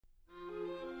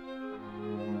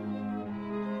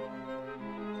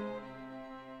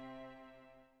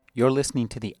You're listening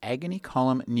to the Agony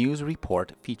Column News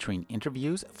Report featuring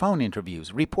interviews, phone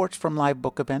interviews, reports from live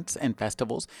book events and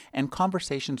festivals, and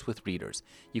conversations with readers.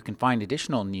 You can find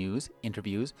additional news,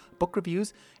 interviews, book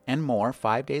reviews, and more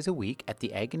 5 days a week at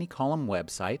the Agony Column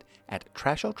website at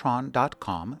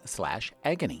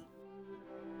trashotron.com/agony.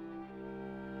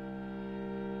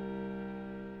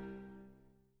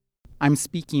 I'm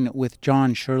speaking with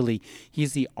John Shirley.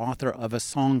 He's the author of A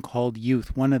Song Called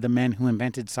Youth, one of the men who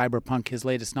invented cyberpunk. His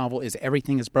latest novel is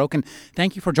Everything is Broken.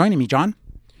 Thank you for joining me, John.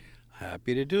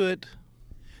 Happy to do it.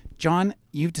 John,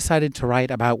 you've decided to write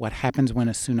about what happens when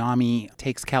a tsunami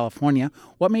takes California.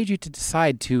 What made you to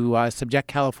decide to subject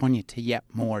California to yet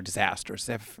more disasters?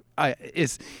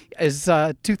 Is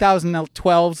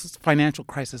 2012's financial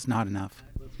crisis not enough?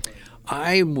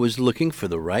 I was looking for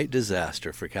the right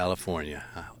disaster for California.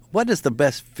 What is the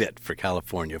best fit for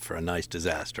California for a nice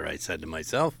disaster? I said to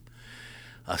myself.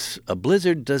 A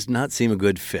blizzard does not seem a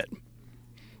good fit.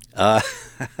 I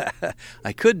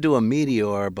could do a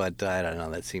meteor, but I don't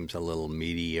know. That seems a little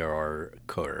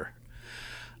meteor-core.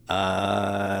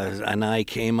 And I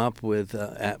came up with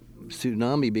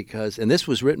tsunami because, and this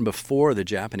was written before the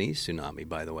Japanese tsunami,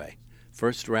 by the way.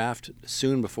 First draft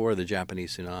soon before the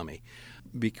Japanese tsunami,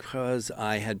 because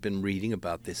I had been reading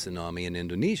about the tsunami in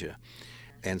Indonesia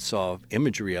and saw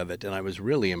imagery of it, and I was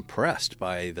really impressed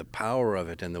by the power of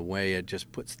it and the way it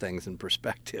just puts things in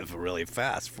perspective really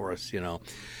fast for us,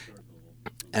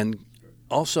 And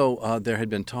also there had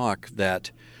been talk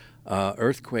that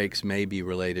earthquakes may be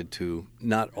related to,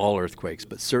 not all earthquakes,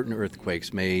 but certain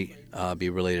earthquakes may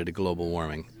be related to global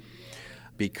warming,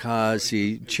 because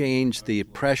he changed the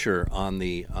pressure on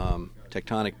the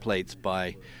tectonic plates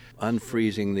by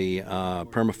unfreezing the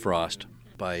permafrost,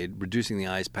 by reducing the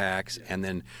ice packs and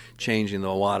then changing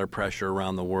the water pressure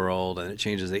around the world, and it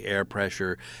changes the air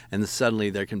pressure, and then suddenly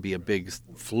there can be a big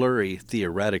flurry,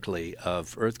 theoretically,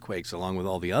 of earthquakes along with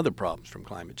all the other problems from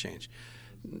climate change.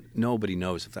 Nobody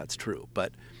knows if that's true,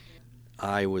 but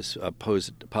I was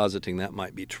positing that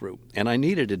might be true. And I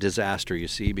needed a disaster, you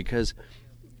see, because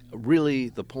really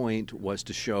the point was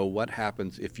to show what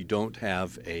happens if you don't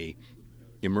have a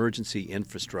emergency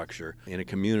infrastructure in a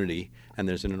community and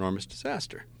there's an enormous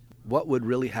disaster. What would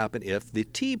really happen if the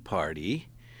Tea Party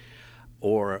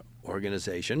or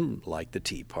organization like the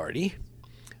Tea Party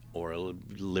or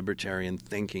libertarian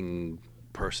thinking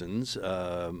persons,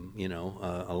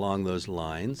 along those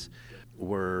lines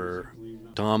were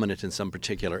dominant in some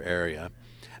particular area?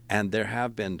 And there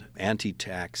have been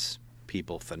anti-tax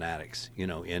people, fanatics,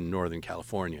 in Northern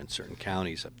California and certain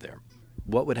counties up there.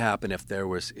 What would happen if there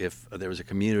was a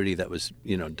community that was,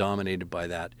 dominated by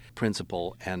that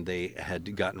principle, and they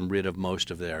had gotten rid of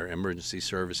most of their emergency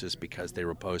services because they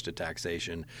were opposed to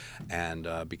taxation and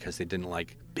because they didn't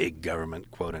like big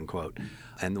government, quote unquote?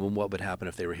 And what would happen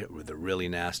if they were hit with a really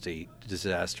nasty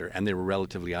disaster and they were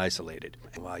relatively isolated?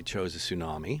 Well, I chose a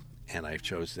tsunami, and I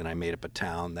made up a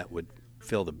town that would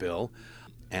fill the bill.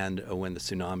 And when the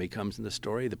tsunami comes in the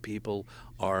story, the people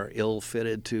are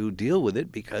ill-fitted to deal with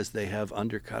it because they have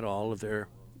undercut all of their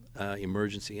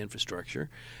emergency infrastructure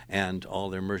and all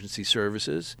their emergency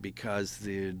services, because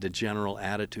the general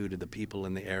attitude of the people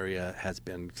in the area has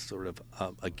been sort of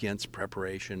against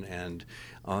preparation and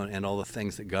all the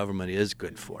things that government is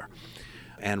good for.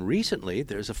 And recently,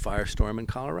 there's a firestorm in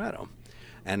Colorado.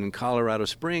 And Colorado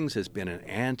Springs has been an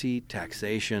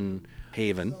anti-taxation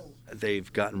haven.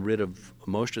 They've gotten rid of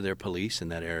most of their police in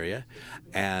that area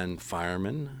and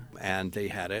firemen, and they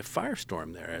had a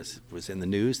firestorm there, as was in the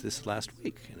news this last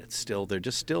week, and they're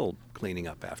just still cleaning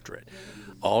up after it.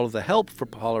 All of the help for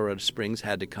Colorado Springs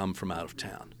had to come from out of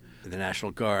town. The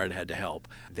National Guard had to help.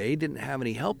 They didn't have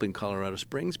any help in Colorado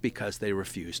Springs because they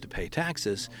refused to pay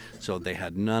taxes, so they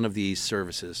had none of these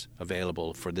services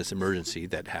available for this emergency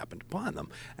that happened upon them.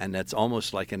 And that's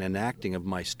almost like an enacting of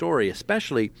my story,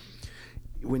 especially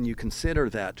when you consider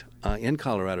that in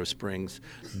Colorado Springs,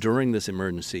 during this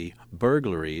emergency,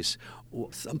 burglaries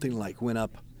went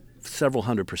up several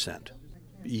 100%.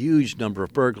 Huge number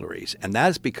of burglaries. And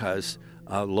that's because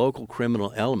local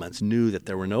criminal elements knew that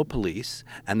there were no police,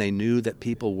 and they knew that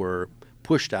people were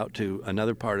pushed out to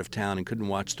another part of town and couldn't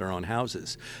watch their own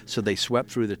houses. So they swept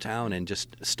through the town and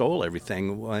just stole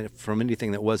everything from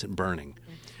anything that wasn't burning.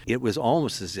 it was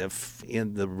almost as if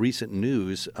in the recent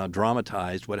news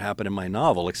dramatized what happened in my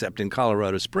novel, except in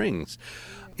Colorado Springs.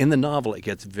 In the novel, it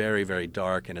gets very, very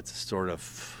dark, and it's a sort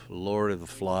of Lord of the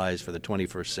Flies for the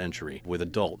 21st century with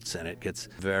adults, and it gets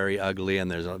very ugly, and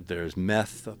there's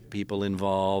meth people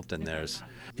involved, and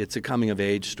it's a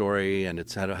coming-of-age story, and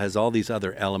it has all these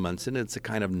other elements, and it's a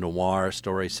kind of noir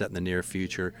story set in the near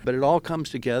future. But it all comes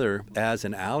together as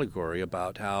an allegory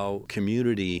about how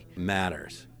community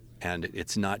matters. And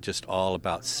it's not just all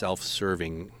about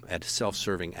self-serving. A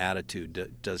self-serving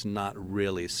attitude does not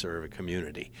really serve a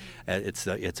community. It's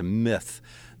a myth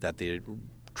that the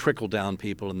trickle-down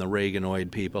people and the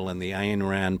Reaganoid people and the Ayn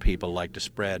Rand people like to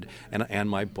spread. And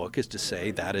my book is to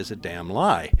say that is a damn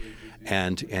lie.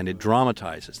 And it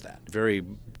dramatizes that very,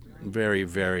 very,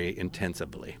 very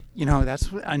intensively. That's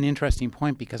an interesting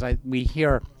point, because we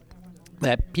hear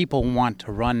that people want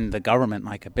to run the government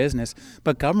like a business,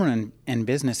 but government and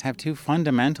business have two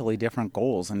fundamentally different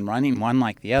goals, and running one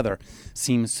like the other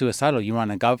seems suicidal. You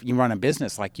run a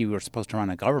business like you were supposed to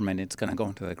run a government, it's going to go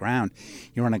into the ground.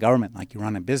 You run a government like you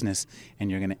run a business,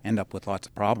 and you're going to end up with lots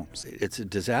of problems. It's a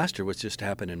disaster what's just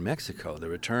happened in Mexico, the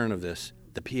return of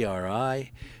the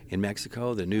PRI in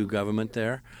Mexico, the new government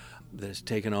there that's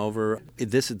taken over.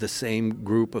 This is the same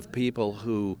group of people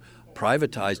who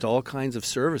privatized all kinds of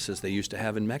services they used to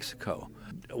have in Mexico.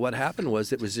 What happened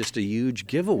was it was just a huge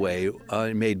giveaway.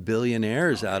 It made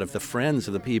billionaires out of the friends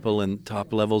of the people in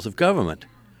top levels of government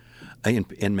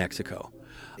in Mexico.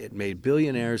 It made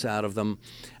billionaires out of them,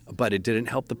 but it didn't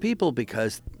help the people,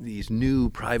 because these new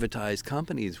privatized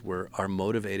companies are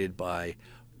motivated by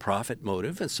profit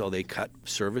motive, and so they cut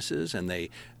services and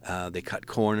they cut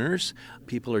corners.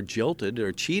 People are jilted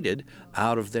or cheated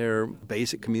out of their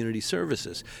basic community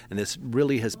services, and this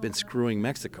really has been screwing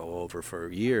Mexico over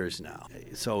for years now.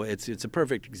 So it's a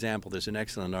perfect example. There's an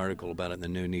excellent article about it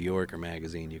in the New Yorker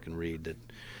magazine you can read that.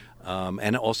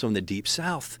 And also in the Deep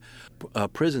South,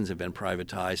 prisons have been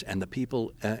privatized, and the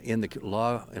people in the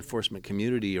law enforcement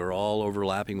community are all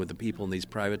overlapping with the people in these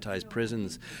privatized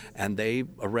prisons, and they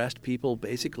arrest people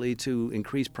basically to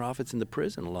increase profits in the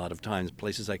prison a lot of times.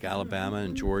 Places like Alabama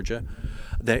and Georgia,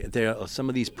 some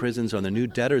of these prisons are the new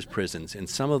debtors' prisons. In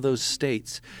some of those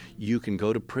states, you can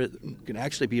go to prison, you can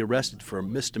actually be arrested for a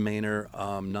misdemeanor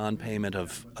non-payment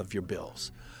of your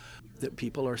bills. That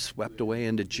people are swept away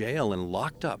into jail and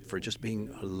locked up for just being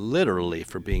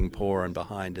poor and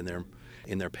behind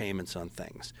in their payments on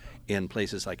things in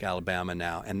places like Alabama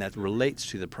now, and that relates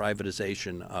to the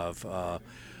privatization of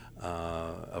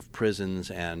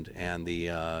prisons and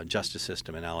the justice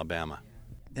system in Alabama.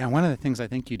 Now, one of the things I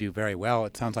think you do very well,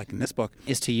 it sounds like in this book,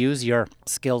 is to use your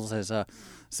skills as a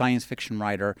science fiction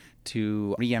writer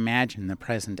to reimagine the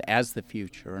present as the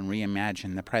future and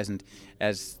reimagine the present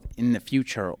as in the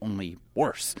future, only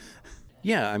worse.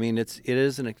 Yeah, I mean,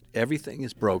 Everything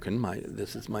is Broken.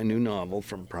 This is my new novel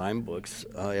from Prime Books.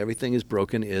 Everything is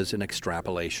Broken is an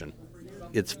extrapolation.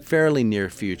 It's fairly near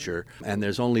future, and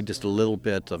there's only just a little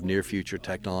bit of near future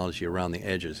technology around the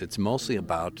edges. It's mostly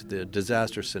about the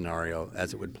disaster scenario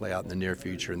as it would play out in the near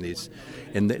future, in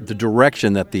the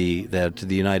direction that the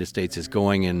United States is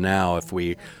going in now. If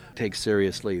we take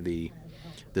seriously the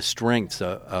strengths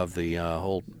of the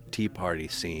whole Tea Party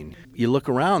scene, you look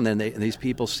around, and these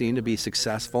people seem to be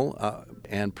successful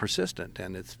and persistent,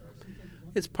 and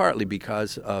it's partly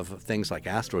because of things like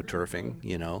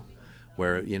astroturfing,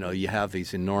 where you have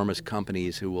these enormous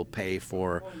companies who will pay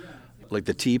for, like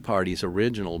the Tea Party's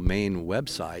original main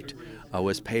website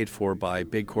was paid for by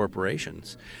big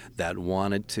corporations that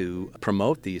wanted to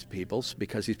promote these people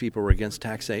because these people were against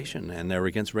taxation and they were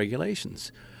against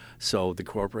regulations. So the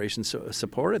corporations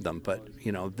supported them, but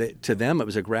to them it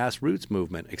was a grassroots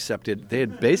movement. Except they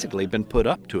had basically been put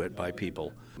up to it by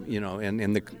people,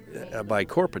 and by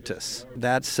corporatists.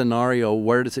 That scenario,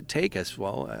 where does it take us?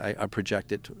 Well, I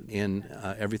project it in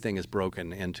Everything is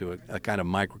Broken into a kind of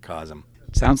microcosm.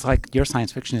 Sounds like your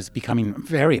science fiction is becoming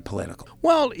very political.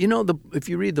 Well, if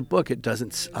you read the book, it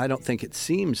doesn't. I don't think it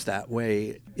seems that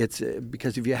way. It's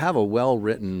because if you have a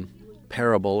well-written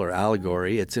parable or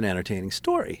allegory, it's an entertaining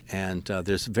story, and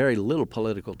there's very little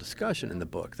political discussion in the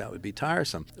book. That would be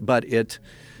tiresome, but it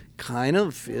kind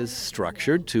of is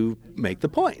structured to make the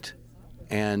point,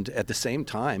 and at the same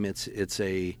time, it's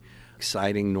a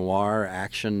exciting noir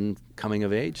action coming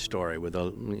of age story with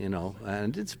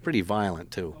and it's pretty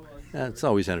violent too. It's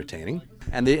always entertaining,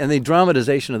 and the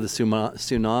dramatization of the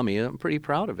tsunami. I'm pretty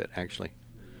proud of it, actually.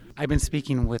 I've been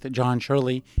speaking with John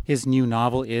Shirley. His new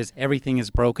novel is Everything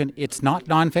is Broken. It's not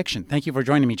nonfiction. Thank you for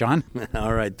joining me, John.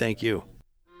 All right, thank you.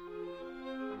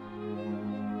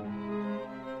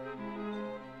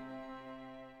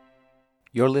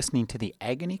 You're listening to the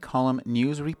Agony Column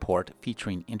News Report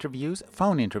featuring interviews,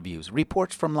 phone interviews,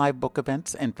 reports from live book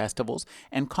events and festivals,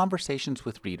 and conversations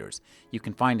with readers. You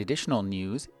can find additional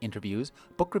news, interviews,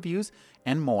 book reviews,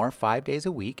 and more 5 days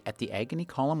a week at the Agony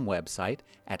Column website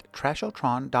at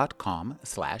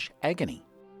trashotron.com/agony.